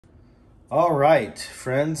All right,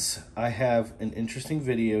 friends, I have an interesting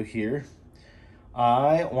video here.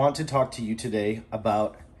 I want to talk to you today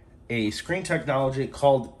about a screen technology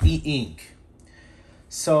called e-ink.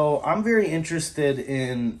 So I'm very interested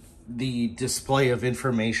in the display of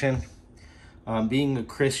information. Being a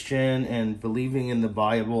Christian and believing in the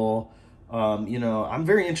Bible, I'm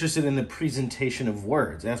very interested in the presentation of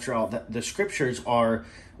words. After all, the scriptures are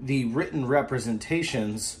the written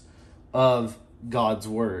representations of God's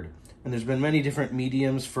word. And there's been many different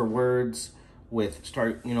mediums for words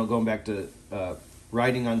going back to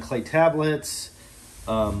writing on clay tablets,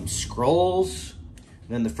 scrolls.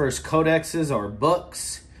 Then the first codexes are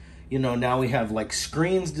books. Now we have like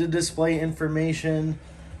screens to display information.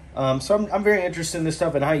 So I'm very interested in this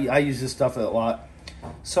stuff, and I use this stuff a lot.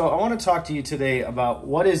 So I want to talk to you today about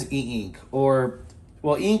what is e-ink,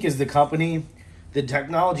 e-ink is the company. The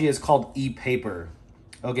technology is called e-paper,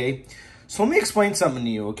 okay? So let me explain something to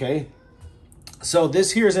you, okay? So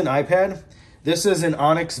this here is an iPad. This is an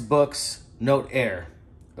Onyx Books Note Air,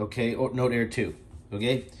 okay? Or Note Air 2,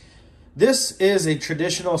 okay? This is a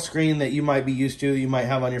traditional screen that you might be used to, you might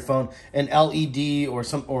have on your phone, an LED or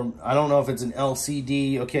I don't know if it's an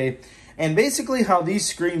LCD, okay? And basically how these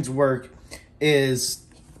screens work is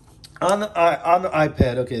on the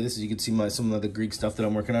iPad, okay, you can see some of the Greek stuff that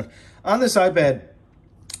I'm working on. On this iPad,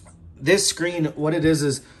 this screen, what it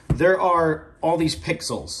is there are all these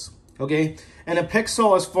pixels, okay? And a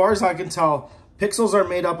pixel, as far as I can tell, pixels are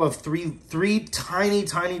made up of three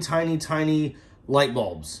tiny light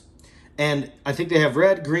bulbs. And I think they have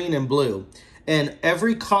red, green, and blue. And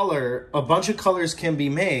every color, a bunch of colors can be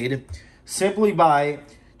made simply by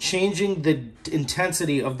changing the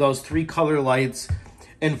intensity of those three color lights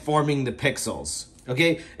and forming the pixels,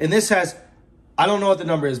 okay? And this has, I don't know what the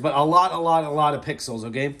number is, but a lot of pixels,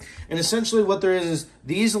 okay? And essentially what there is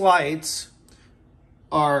these lights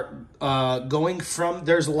are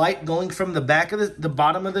there's light going from the back of the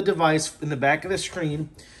bottom of the device in the back of the screen.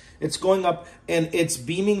 It's going up and it's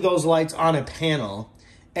beaming those lights on a panel,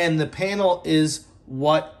 and the panel is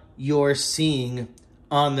what you're seeing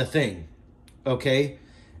on the thing, okay?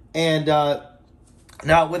 And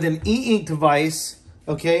now with an e-ink device,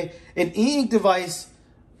 okay, an e-ink device,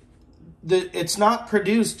 it's not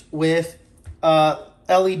produced with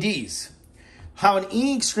LEDs. How an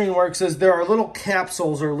e-ink screen works is there are little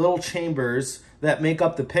capsules or little chambers that make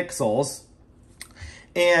up the pixels,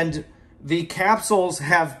 and the capsules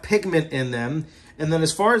have pigment in them, and then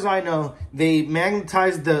as far as I know, they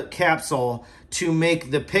magnetize the capsule to make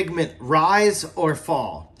the pigment rise or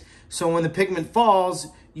fall. So when the pigment falls,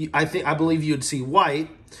 I believe you would see white,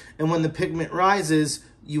 and when the pigment rises,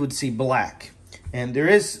 you would see black. And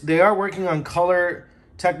they are working on color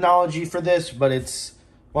technology for this, but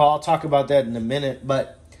I'll talk about that in a minute.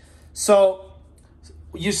 But so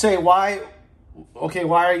you say, why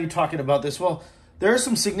are you talking about this? Well, there are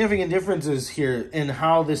some significant differences here in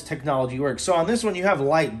how this technology works. So on this one, you have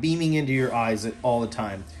light beaming into your eyes all the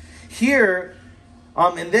time. Here,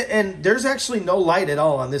 and there's actually no light at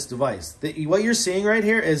all on this device. What you're seeing right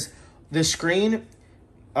here is the screen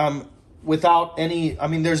without any,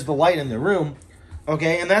 there's the light in the room,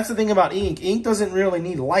 okay? And that's the thing about ink. Ink doesn't really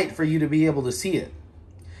need light for you to be able to see it,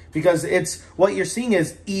 because what you're seeing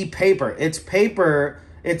is e-paper. It's paper,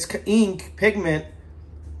 it's ink, pigment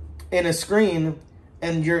in a screen,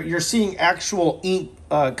 and you're seeing actual ink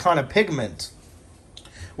kind of pigment.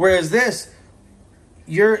 Whereas this,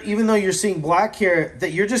 even though you're seeing black here,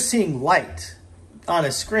 that you're just seeing light on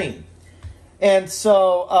a screen. And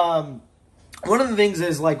so one of the things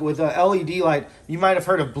is, like with a LED light, you might have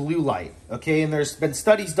heard of blue light, okay? And there's been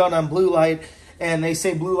studies done on blue light, and they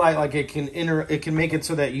say blue light, like it can make it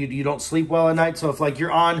so that you don't sleep well at night. So if like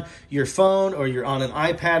you're on your phone or you're on an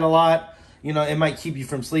iPad a lot, it might keep you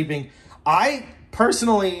from sleeping. I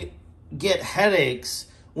personally get headaches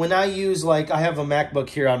when I use, I have a MacBook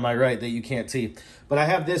here on my right that you can't see, but I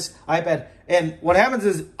have this iPad, and what happens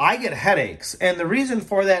is I get headaches. And the reason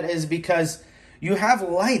for that is because you have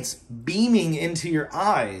lights beaming into your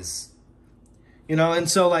eyes, and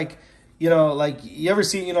so you ever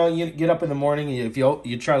see, you get up in the morning, if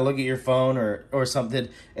you try to look at your phone or something,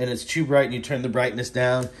 and it's too bright and you turn the brightness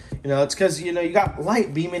down, it's because, you got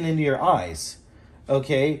light beaming into your eyes,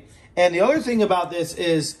 okay? And the other thing about this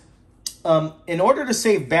is, in order to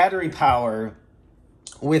save battery power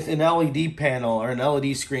with an LED panel or an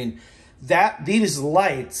LED screen, these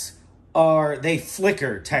lights they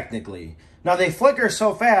flicker technically. Now they flicker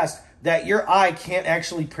so fast that your eye can't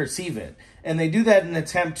actually perceive it. And they do that in an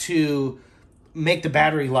attempt to make the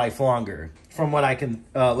battery life longer, from what I can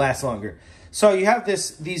last longer. So you have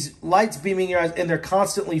these lights beaming your eyes, and they're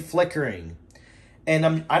constantly flickering.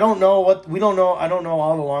 And I don't know what, we don't know, I don't know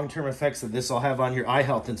all the long-term effects that this will have on your eye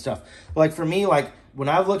health and stuff. But like for me, like when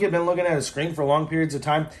I've been looking at a screen for long periods of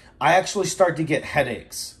time, I actually start to get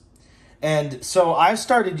headaches. And so I'm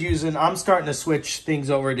starting to switch things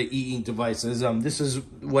over to e-ink devices. This is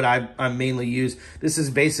what I mainly use. This has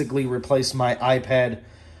basically replaced my iPad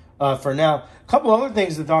for now. A couple other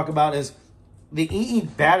things to talk about is the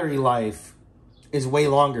e-ink battery life is way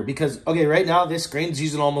longer because, okay, right now this screen's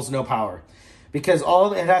using almost no power because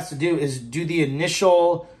all it has to do is do the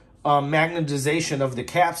initial magnetization of the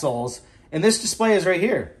capsules, and this display is right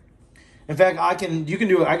here. In fact, I can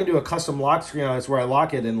do a custom lock screen on this where I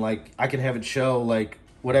lock it and like I can have it show like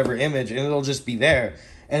whatever image and it'll just be there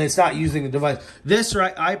and it's not using the device. This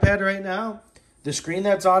iPad right now, the screen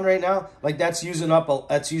that's on right now, like that's using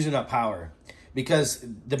up power because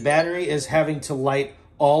the battery is having to light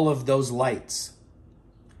all of those lights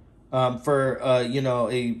for you know,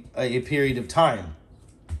 a period of time.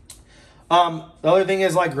 The other thing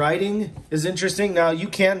is like writing is interesting. Now you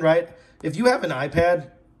can write if you have an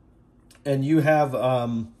iPad and you have,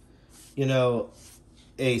 you know,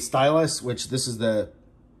 a stylus, which this is I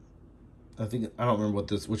don't remember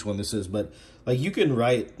which one this is, but like you can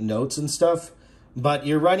write notes and stuff, but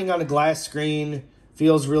you're writing on a glass screen,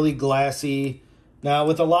 feels really glassy. Now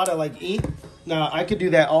with a lot of like now I could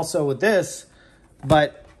do that also with this,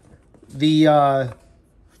 but with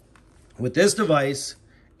this device,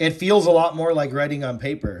 it feels a lot more like writing on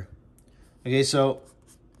paper. Okay, so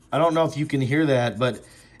I don't know if you can hear that, but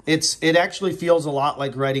it actually feels a lot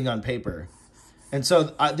like writing on paper. And so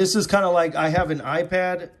this is kind of like I have an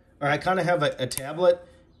iPad, or I kind of have a tablet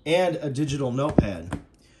and a digital notepad.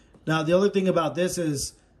 Now, the other thing about this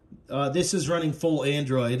is running full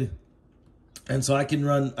Android. And so I can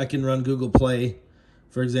run Google Play.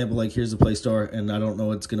 For example, like here's the Play Store, and I don't know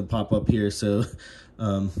what's going to pop up here. So,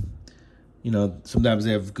 you know, sometimes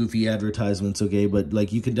they have goofy advertisements, okay? But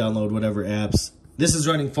like you can download whatever apps. This is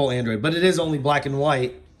running full Android, but it is only black and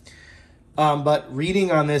white. But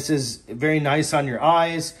reading on this is very nice on your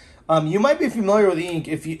eyes. You might be familiar with ink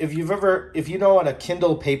if you know what a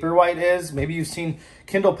Kindle Paperwhite is. Maybe you've seen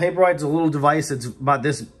Kindle Paperwhite's a little device that's about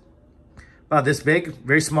this big,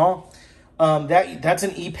 very small. That's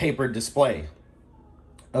an e-paper display.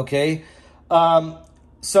 Okay,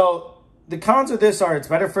 so the cons of this are it's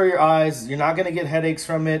better for your eyes. You're not going to get headaches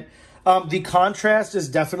from it. The contrast is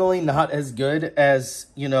definitely not as good as,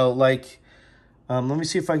 you know, like. Let me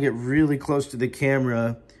see if I get really close to the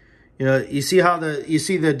camera. You know, you see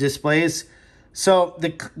the displays. So the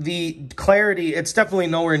clarity, it's definitely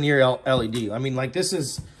nowhere near LED. I mean, like this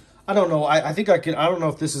is, I don't know. I don't know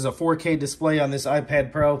if this is a 4K display on this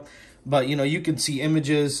iPad Pro, but you know, you can see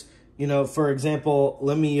images. You know, for example,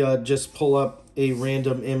 let me just pull up a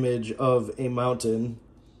random image of a mountain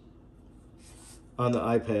on the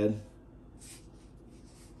iPad.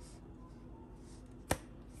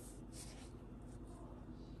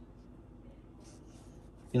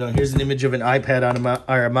 You know, here's an image of an iPad on a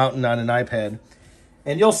mountain on an iPad.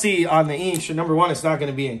 And you'll see on the ink, so number one, it's not going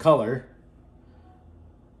to be in color.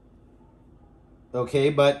 Okay,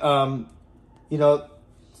 but, you know,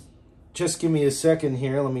 just give me a second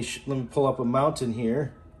here. Let me pull up a mountain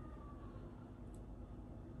here.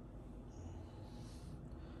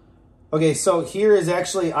 Okay, so here is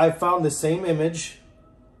actually, I found the same image.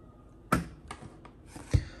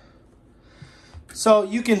 So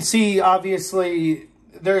you can see, obviously,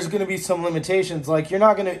 there's going to be some limitations. Like you're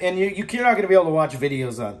not going to be able to watch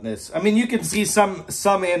videos on this. I mean, you can see some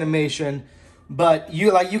animation, but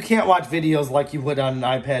you can't watch videos like you would on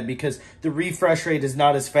an iPad because the refresh rate is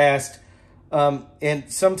not as fast.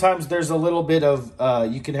 And sometimes there's a little bit of,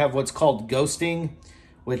 you can have what's called ghosting,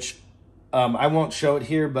 which I won't show it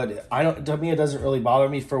here, but to me, it doesn't really bother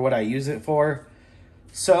me for what I use it for.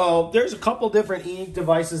 So there's a couple different e-ink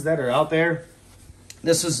devices that are out there.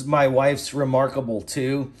 This is my wife's Remarkable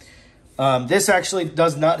 2. This actually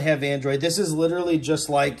does not have Android. This is literally just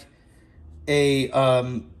like a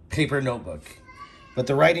paper notebook. But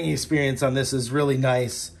the writing experience on this is really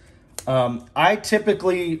nice. I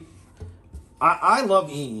love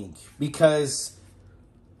e-ink because,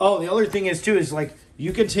 the other thing is too, is like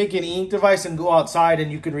you can take an e-ink device and go outside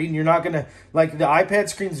and you can read and you're not going to, like the iPad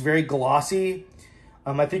screen is very glossy.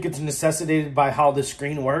 I think it's necessitated by how the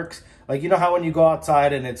screen works. Like, you know how when you go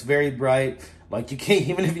outside and it's very bright, like you can't,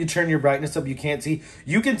 even if you turn your brightness up, you can't see.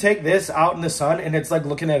 You can take this out in the sun and it's like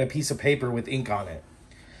looking at a piece of paper with ink on it.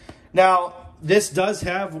 Now, this does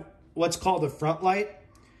have what's called a front light.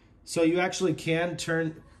 So you actually can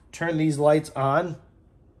turn these lights on.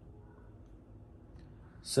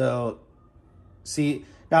 So, see,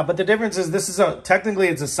 now, but the difference is this is technically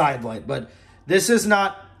it's a side light, but This is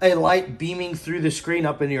not a light beaming through the screen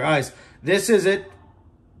up in your eyes. This is it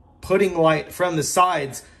putting light from the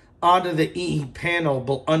sides onto the e-ink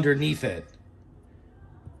panel underneath it.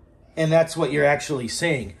 And that's what you're actually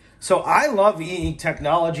seeing. So I love e-ink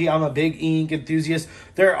technology. I'm a big e-ink enthusiast.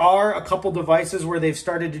 There are a couple devices where they've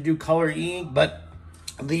started to do color e-ink, but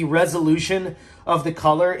the resolution of the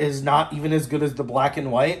color is not even as good as the black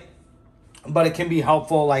and white. But it can be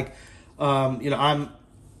helpful. Like, the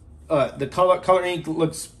color ink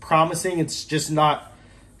looks promising. It's just not.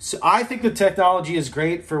 So I think the technology is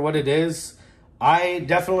great for what it is. I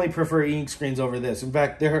definitely prefer e-ink screens over this. In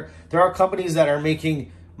fact, there are companies that are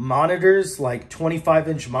making monitors, like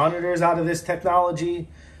 25-inch monitors out of this technology,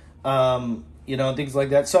 things like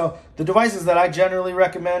that. So the devices that I generally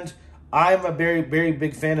recommend, I'm a very, very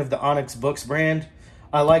big fan of the Onyx Books brand.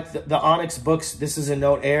 I like the Onyx Books. This is a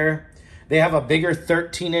Note Air. They have a bigger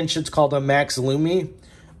 13-inch. It's called a Max Lumi.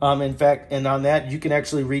 In fact, and on that, you can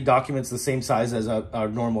actually read documents the same size as a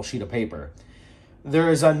normal sheet of paper.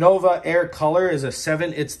 There is a Nova Air Color is a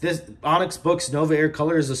 7. It's this Onyx Books Nova Air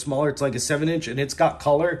Color is a smaller. It's like a 7-inch, and it's got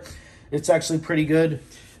color. It's actually pretty good.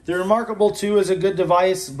 The Remarkable 2 is a good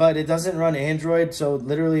device, but it doesn't run Android, so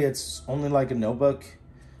literally it's only like a notebook.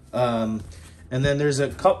 And then there's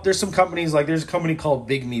some companies, like there's a company called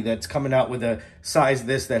Bigme that's coming out with a size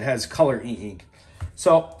this that has color e-ink.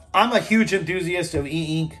 So I'm a huge enthusiast of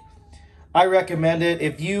e-ink. I recommend it.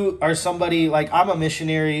 If you are somebody, like I'm a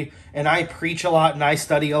missionary and I preach a lot and I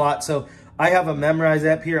study a lot, so I have a Memrise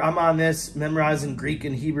app here. I'm on this, memorizing Greek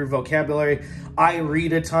and Hebrew vocabulary. I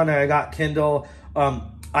read a ton. I got Kindle.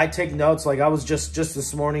 I take notes. Like I was just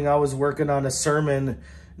this morning, I was working on a sermon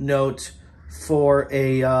note for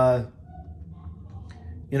a,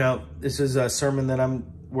 this is a sermon that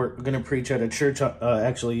we're going to preach at a church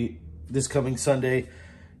actually this coming Sunday.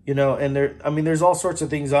 And there's all sorts of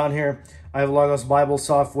things on here. I have Logos Bible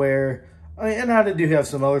software, and I do have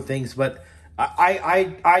some other things, but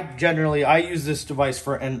I generally use this device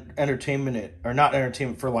for entertainment, or not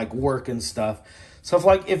entertainment, for like work and stuff.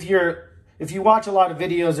 So if you watch a lot of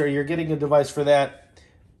videos or you're getting a device for that,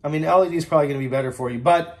 LED is probably going to be better for you.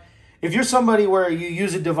 But if you're somebody where you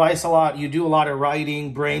use a device a lot, you do a lot of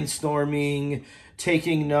writing, brainstorming,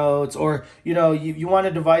 taking notes, or you want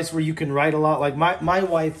a device where you can write a lot. Like my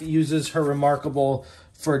wife uses her Remarkable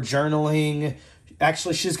for journaling.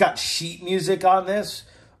 Actually, she's got sheet music on this,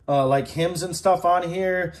 like hymns and stuff on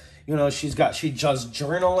here. She does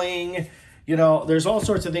journaling. There's all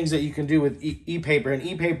sorts of things that you can do with e-paper. And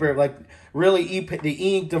e-paper, like really the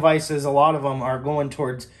e-ink devices, a lot of them are going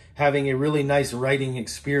towards having a really nice writing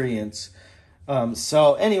experience.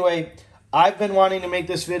 So anyway, I've been wanting to make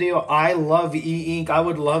this video. I love e-ink. I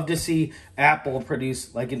would love to see Apple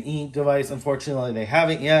produce like an e-ink device. Unfortunately, they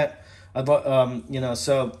haven't yet.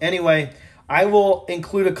 So anyway, I will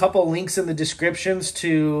include a couple links in the descriptions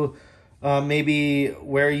to maybe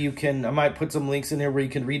where you can, I might put some links in here where you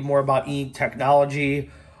can read more about e-ink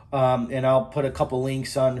technology. And I'll put a couple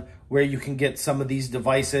links on where you can get some of these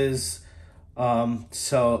devices.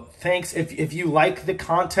 So thanks. If you like the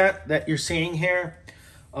content that you're seeing here,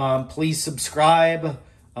 please subscribe.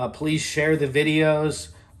 Please share the videos.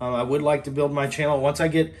 I would like to build my channel. Once I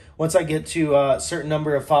get to a certain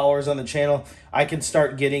number of followers on the channel, I can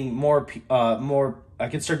start getting I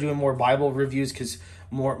can start doing more Bible reviews, because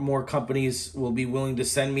more companies will be willing to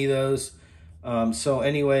send me those. So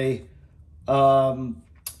anyway,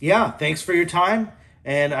 yeah, thanks for your time,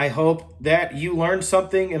 and I hope that you learned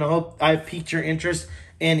something, and I hope I've piqued your interest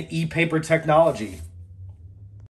in e-paper technology.